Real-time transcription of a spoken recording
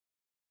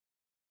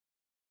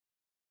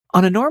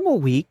On a normal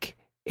week,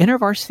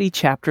 InterVarsity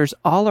chapters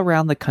all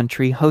around the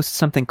country host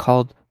something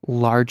called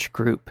large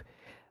group.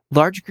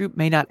 Large group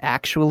may not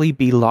actually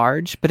be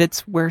large, but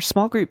it's where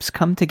small groups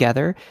come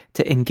together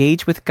to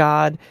engage with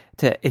God,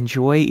 to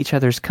enjoy each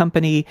other's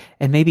company,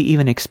 and maybe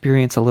even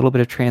experience a little bit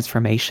of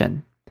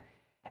transformation.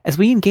 As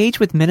we engage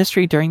with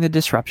ministry during the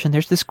disruption,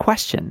 there's this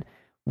question: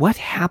 what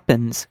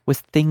happens with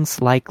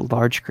things like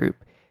large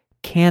group?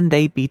 Can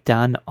they be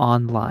done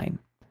online?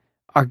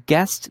 Our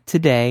guest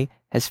today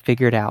has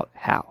figured out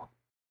how.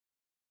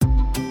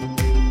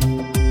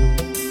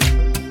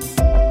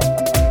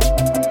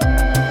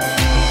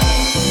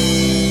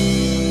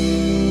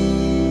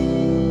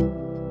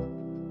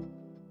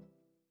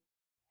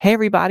 Hey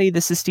everybody,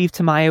 this is Steve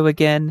Tamayo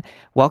again.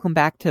 Welcome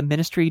back to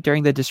Ministry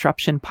During the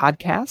Disruption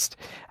podcast.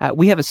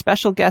 We have a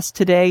special guest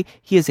today.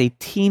 He is a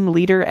team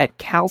leader at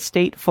Cal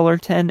State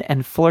Fullerton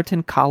and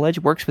Fullerton College,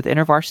 works with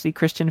InterVarsity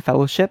Christian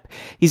Fellowship.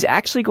 He's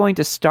actually going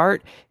to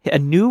start a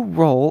new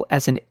role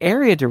as an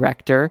area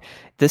director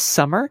this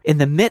summer in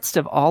the midst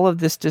of all of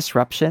this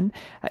disruption.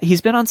 He's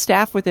been on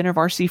staff with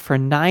InterVarsity for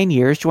 9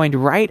 years, joined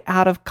right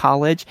out of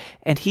college,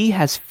 and he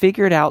has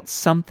figured out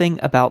something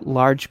about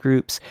large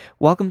groups.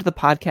 Welcome to the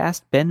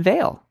podcast, Ben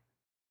Vale.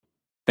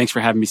 Thanks for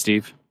having me,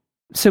 Steve.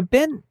 So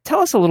Ben,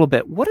 tell us a little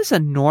bit. What does a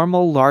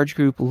normal large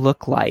group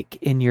look like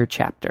in your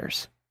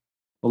chapters?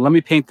 Well, let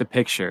me paint the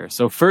picture.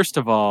 So first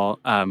of all,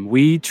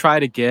 we try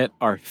to get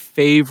our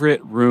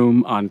favorite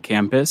room on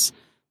campus.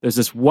 There's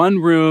this one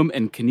room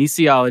in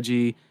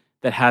kinesiology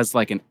that has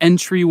like an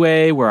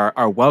entryway where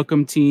our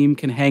welcome team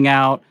can hang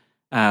out.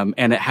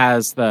 And it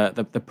has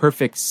the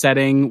perfect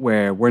setting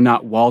where we're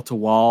not wall to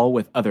wall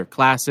with other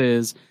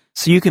classes.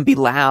 So you can be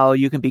loud,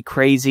 you can be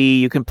crazy,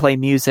 you can play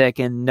music,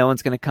 and no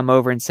one's going to come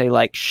over and say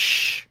like,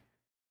 shh.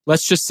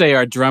 Let's just say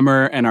our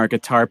drummer and our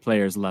guitar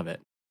players love it.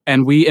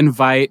 And we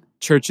invite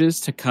churches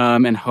to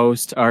come and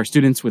host our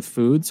students with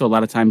food. So a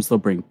lot of times they'll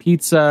bring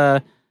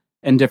pizza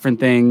and different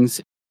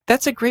things.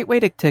 That's a great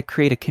way to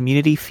create a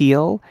community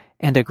feel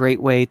and a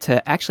great way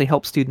to actually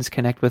help students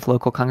connect with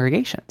local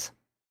congregations.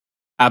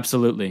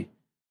 Absolutely.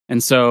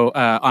 And so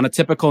on a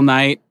typical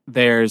night,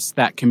 there's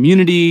that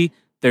community,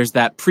 there's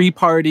that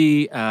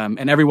pre-party,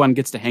 and everyone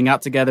gets to hang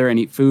out together and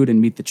eat food and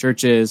meet the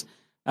churches.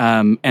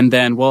 And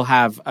then we'll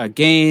have a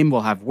game, we'll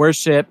have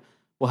worship,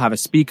 we'll have a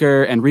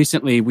speaker. And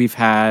recently we've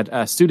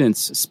had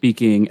students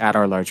speaking at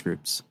our large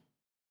groups.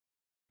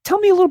 Tell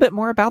me a little bit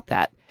more about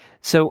that.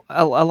 So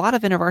a lot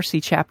of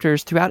InterVarsity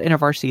chapters throughout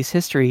InterVarsity's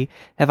history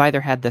have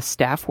either had the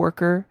staff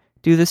worker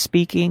do the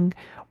speaking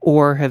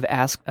or have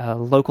asked a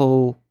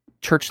local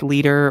church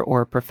leader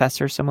or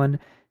professor, someone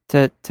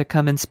to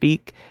come and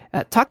speak.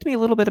 Talk to me a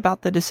little bit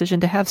about the decision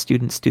to have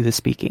students do the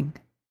speaking.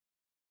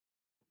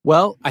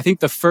 Well, I think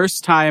the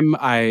first time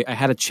I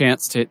had a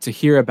chance to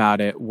hear about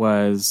it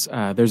was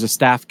there's a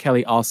staff,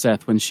 Kelly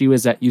Alseth, when she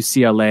was at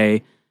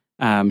UCLA.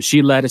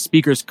 She led a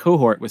speakers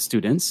cohort with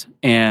students,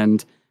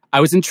 and I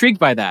was intrigued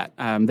by that,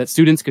 that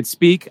students could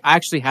speak. I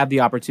actually had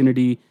the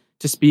opportunity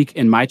to speak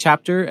in my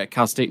chapter at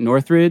Cal State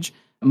Northridge,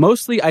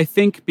 mostly, I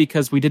think,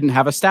 because we didn't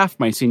have a staff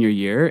my senior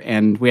year,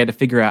 and we had to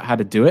figure out how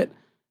to do it.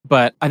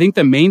 But I think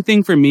the main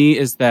thing for me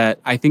is that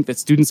I think that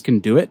students can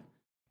do it.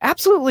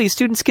 Absolutely,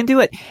 students can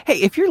do it. Hey,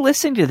 if you're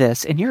listening to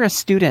this and you're a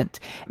student,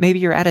 maybe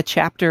you're at a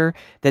chapter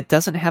that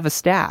doesn't have a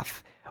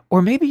staff,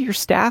 or maybe your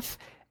staff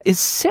is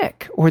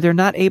sick, or they're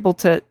not able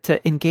to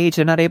engage,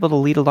 they're not able to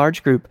lead a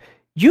large group,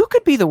 you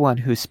could be the one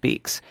who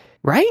speaks,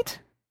 right?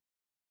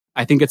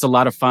 I think it's a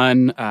lot of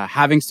fun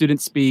having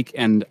students speak,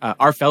 and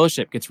our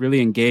fellowship gets really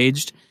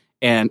engaged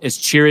and is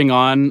cheering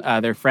on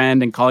their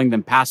friend and calling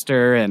them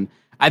pastor. And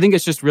I think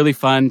it's just really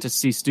fun to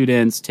see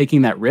students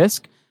taking that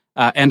risk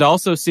and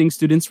also seeing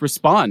students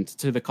respond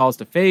to the calls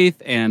to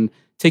faith and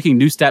taking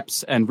new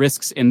steps and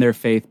risks in their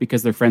faith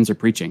because their friends are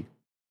preaching.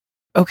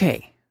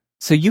 Okay.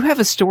 So you have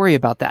a story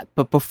about that,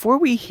 but before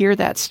we hear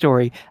that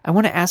story, I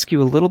want to ask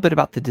you a little bit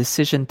about the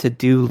decision to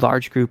do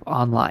large group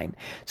online.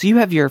 So you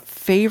have your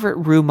favorite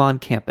room on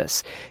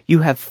campus. You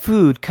have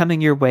food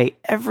coming your way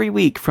every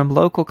week from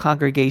local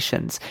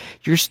congregations.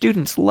 Your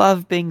students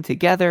love being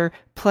together,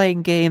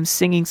 playing games,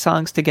 singing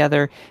songs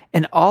together,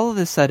 and all of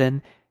a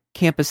sudden,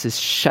 campus is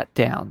shut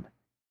down.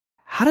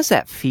 How does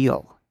that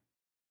feel?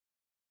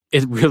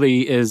 It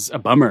really is a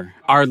bummer.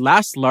 Our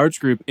last large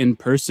group in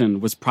person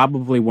was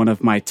probably one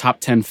of my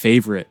top 10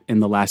 favorite in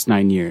the last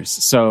 9 years.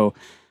 So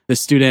the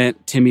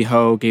student, Timmy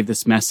Ho, gave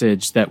this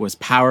message that was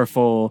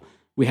powerful.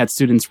 We had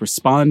students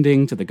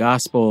responding to the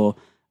gospel.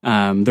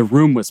 The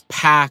room was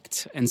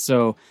packed. And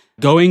so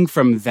going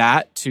from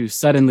that to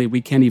suddenly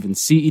we can't even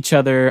see each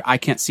other, I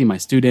can't see my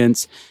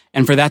students.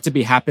 And for that to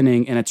be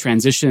happening in a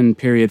transition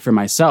period for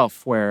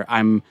myself, where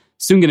I'm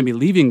soon going to be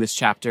leaving this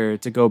chapter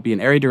to go be an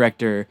area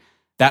director,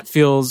 that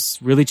feels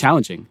really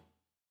challenging.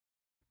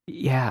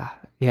 Yeah.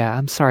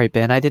 I'm sorry,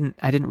 Ben. I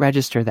didn't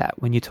register that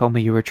when you told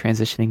me you were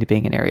transitioning to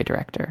being an area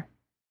director.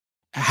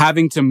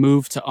 Having to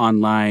move to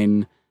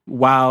online,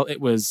 while it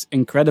was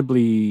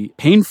incredibly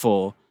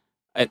painful,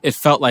 it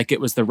felt like it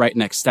was the right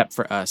next step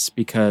for us,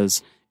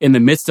 because in the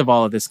midst of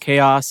all of this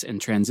chaos and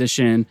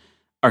transition,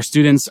 Our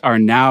students are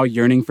now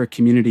yearning for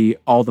community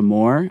all the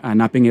more,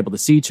 not being able to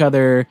see each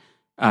other,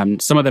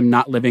 some of them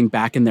not living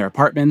back in their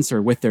apartments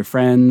or with their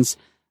friends,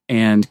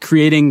 and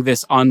creating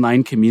this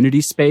online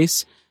community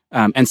space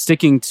and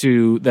sticking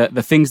to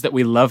the things that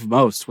we love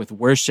most with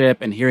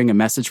worship and hearing a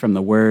message from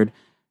the Word.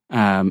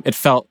 It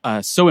felt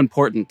so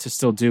important to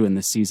still do in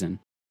this season.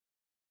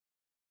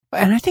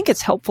 And I think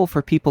it's helpful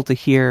for people to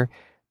hear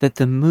that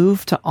the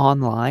move to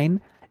online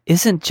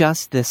isn't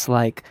just this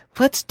like,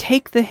 let's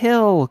take the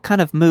hill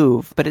kind of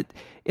move, but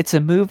it's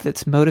a move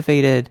that's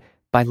motivated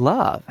by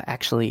love,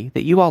 actually,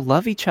 that you all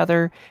love each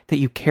other, that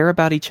you care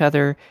about each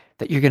other,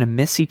 that you're going to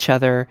miss each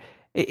other.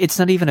 It's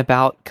not even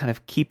about kind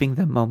of keeping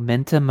the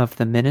momentum of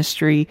the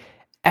ministry.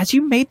 As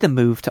you made the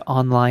move to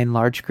online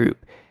large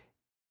group,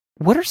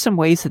 what are some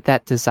ways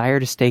that desire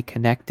to stay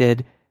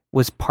connected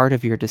was part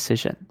of your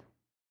decision?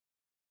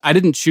 I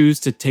didn't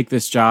choose to take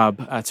this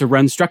job to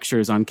run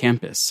structures on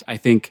campus. I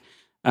think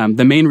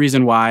the main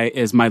reason why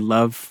is my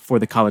love for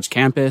the college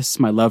campus,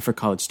 my love for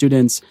college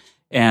students,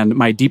 and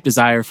my deep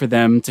desire for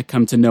them to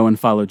come to know and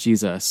follow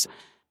Jesus.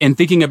 In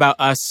thinking about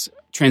us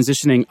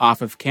transitioning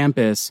off of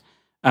campus,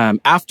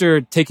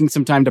 after taking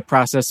some time to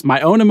process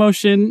my own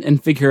emotion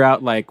and figure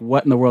out like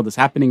what in the world is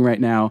happening right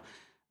now,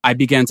 I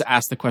began to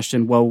ask the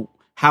question, well,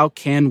 how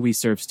can we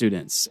serve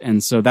students?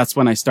 And so that's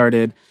when I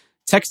started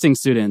texting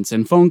students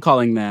and phone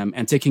calling them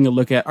and taking a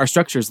look at our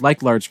structures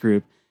like large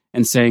group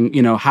and saying,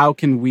 how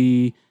can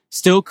we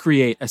still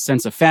create a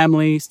sense of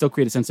family, still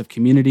create a sense of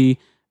community,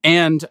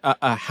 and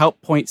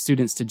help point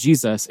students to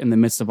Jesus in the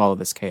midst of all of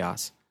this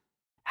chaos.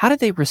 How did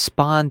they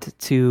respond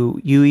to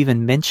you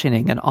even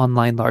mentioning an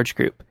online large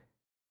group?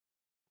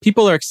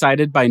 People are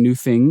excited by new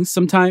things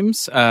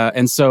sometimes.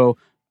 And so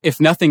if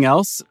nothing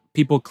else,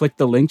 people click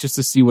the link just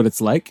to see what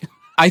it's like.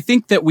 I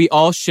think that we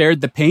all shared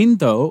the pain,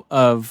 though,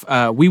 of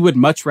we would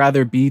much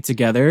rather be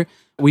together.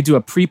 We do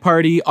a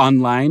pre-party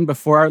online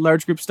before our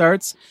large group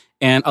starts.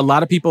 And a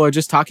lot of people are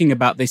just talking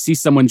about, they see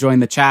someone join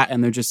the chat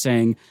and they're just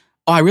saying,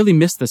 oh, I really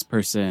miss this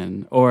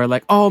person. Or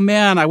like, oh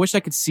man, I wish I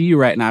could see you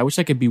right now. I wish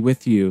I could be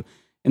with you.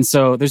 And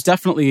so there's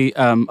definitely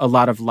a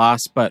lot of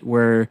loss, but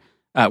we're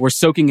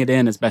soaking it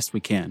in as best we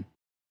can.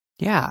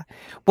 Yeah.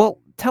 Well,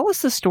 tell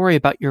us the story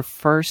about your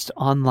first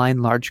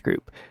online large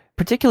group.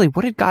 Particularly,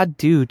 what did God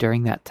do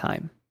during that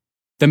time?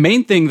 The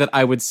main thing that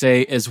I would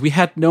say is we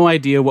had no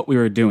idea what we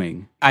were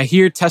doing. I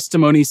hear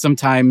testimonies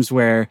sometimes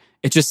where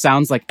it just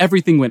sounds like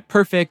everything went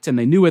perfect and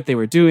they knew what they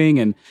were doing.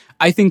 And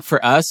I think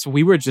for us,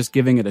 we were just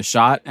giving it a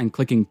shot and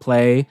clicking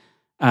play.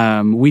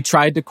 We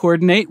tried to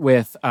coordinate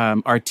with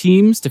our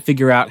teams to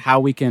figure out how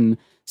we can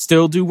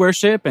still do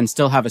worship and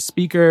still have a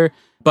speaker.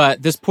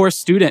 But this poor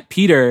student,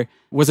 Peter,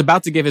 was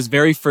about to give his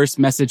very first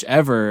message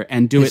ever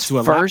and do it to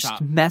a laptop. His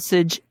first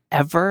message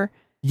ever?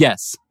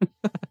 Yes,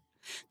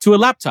 to a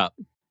laptop.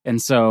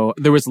 And so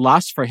there was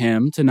loss for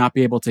him to not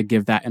be able to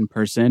give that in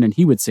person, and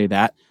he would say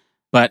that.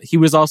 But he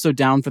was also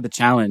down for the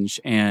challenge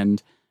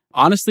and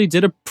honestly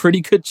did a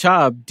pretty good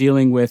job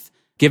dealing with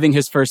giving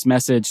his first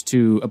message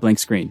to a blank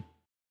screen.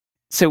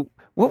 So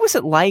what was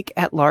it like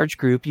at large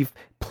group? You've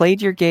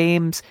played your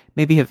games,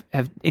 maybe have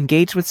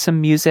engaged with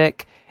some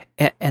music,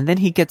 and then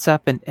he gets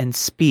up and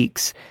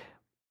speaks.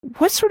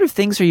 What sort of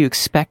things are you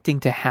expecting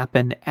to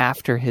happen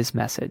after his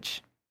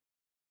message?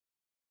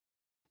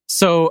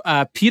 So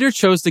Peter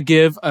chose to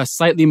give a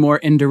slightly more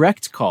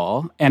indirect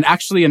call and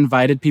actually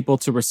invited people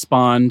to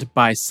respond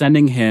by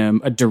sending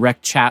him a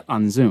direct chat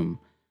on Zoom.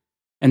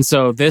 And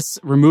so this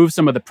removed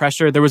some of the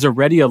pressure. There was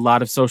already a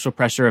lot of social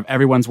pressure of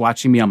everyone's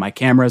watching me on my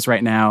cameras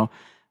right now.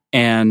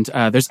 And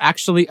there's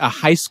actually a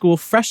high school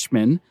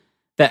freshman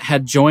that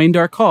had joined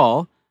our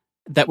call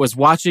that was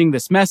watching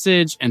this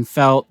message and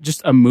felt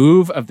just a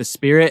move of the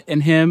Spirit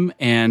in him.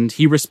 And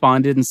he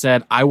responded and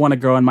said, I want to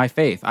grow in my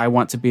faith. I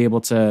want to be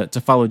able to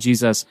follow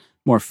Jesus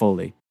more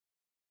fully.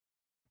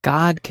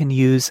 God can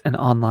use an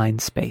online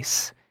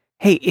space.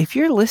 Hey, if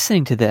you're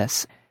listening to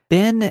this,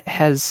 Ben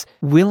has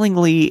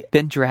willingly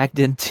been dragged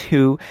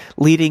into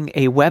leading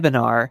a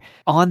webinar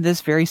on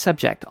this very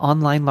subject,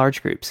 online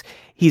large groups.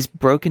 He's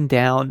broken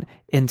down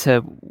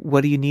into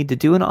what do you need to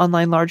do in an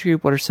online large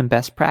group? What are some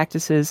best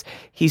practices?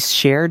 He's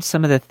shared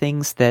some of the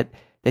things that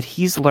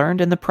he's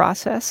learned in the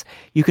process.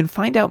 You can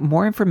find out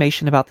more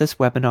information about this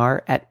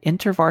webinar at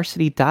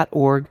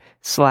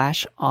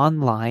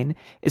intervarsity.org/online.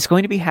 It's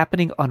going to be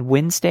happening on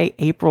Wednesday,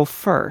 April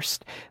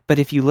 1st. But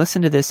if you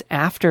listen to this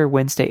after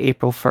Wednesday,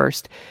 April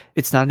 1st,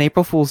 it's not an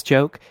April Fool's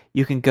joke.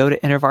 You can go to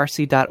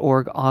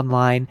intervarsity.org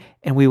online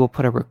and we will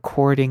put a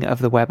recording of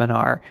the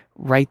webinar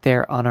right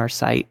there on our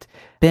site.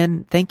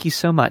 Ben, thank you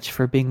so much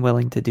for being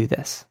willing to do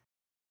this.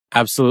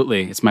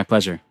 Absolutely. It's my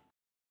pleasure.